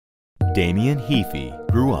Damien Heafey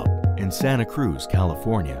grew up in Santa Cruz,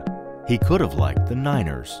 California. He could have liked the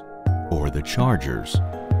Niners, or the Chargers,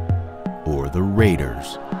 or the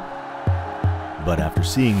Raiders. But after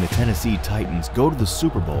seeing the Tennessee Titans go to the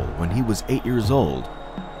Super Bowl when he was 8 years old,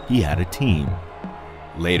 he had a team.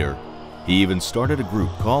 Later, he even started a group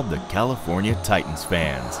called the California Titans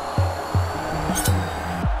Fans.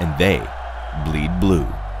 And they bleed blue.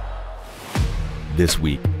 This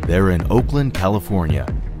week, they're in Oakland, California.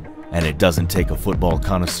 And it doesn't take a football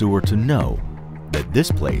connoisseur to know that this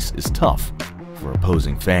place is tough for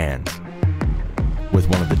opposing fans. With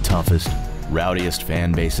one of the toughest, rowdiest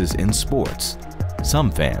fan bases in sports, some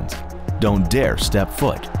fans don't dare step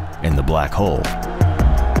foot in the black hole.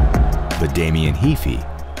 But Damien Heafey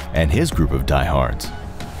and his group of diehards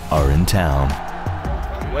are in town.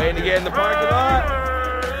 Waiting to get in the parking lot.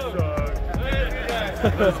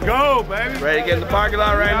 Let's go, baby. Ready to get in the parking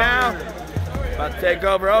lot right now. About to take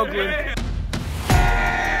over Oakland.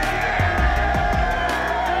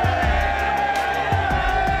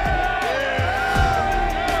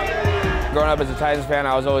 Growing up as a Titans fan,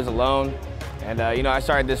 I was always alone. And, I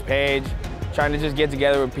started this page trying to just get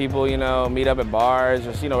together with people, meet up at bars,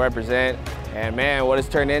 just, represent. And, man, what it's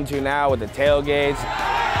turned into now with the tailgates.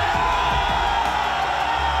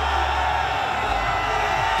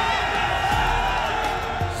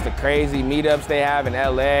 Just the crazy meetups they have in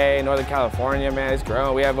LA, Northern California, man, it's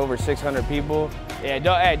grown. We have over 600 people. Yeah,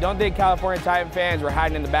 don't think California Titan fans were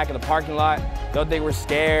hiding in the back of the parking lot. Don't think we're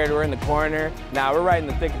scared, we're in the corner. Nah, we're right in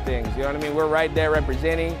the thick of things, you know what I mean? We're right there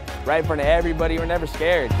representing, right in front of everybody. We're never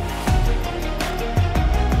scared.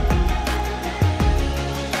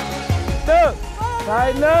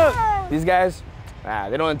 Tighten up! These guys,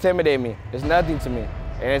 they don't intimidate me. It's nothing to me.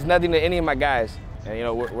 And it's nothing to any of my guys.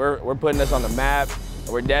 And we're putting us on the map.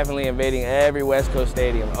 And we're definitely invading every West Coast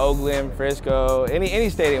stadium. Oakland, Frisco, any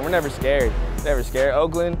stadium. We're never scared. Never scared.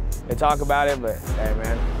 Oakland, they talk about it, but hey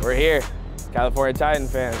man, we're here. California Titan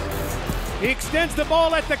fans. He extends the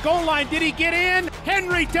ball at the goal line. Did he get in?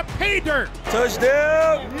 Henry to pay dirt.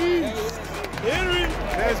 Touchdown! Henry!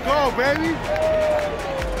 Let's go, baby!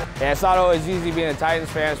 Yeah, it's not always easy being a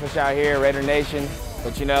Titans fan, especially out here, Raider Nation.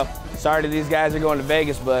 But sorry to these guys, they're going to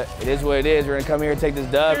Vegas, but it is what it is. We're gonna come here and take this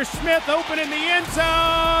dub. Here's Smith open in the end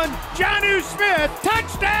zone. Jonnu Smith,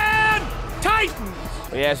 touchdown, Titans!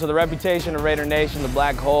 Yeah, so the reputation of Raider Nation, the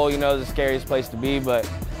black hole, is the scariest place to be, but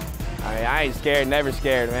I ain't scared, never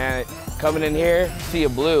scared, man. Coming in here, see a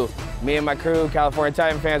blue. Me and my crew, California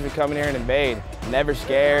Titan fans, we come in here and invade. Never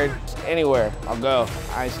scared, anywhere I'll go.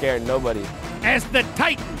 I ain't scared of nobody. As the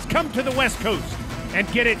Titans come to the West Coast and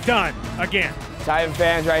get it done again. Titan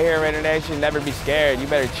fans right here in Raider Nation, never be scared. You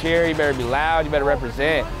better cheer, you better be loud, you better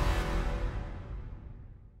represent.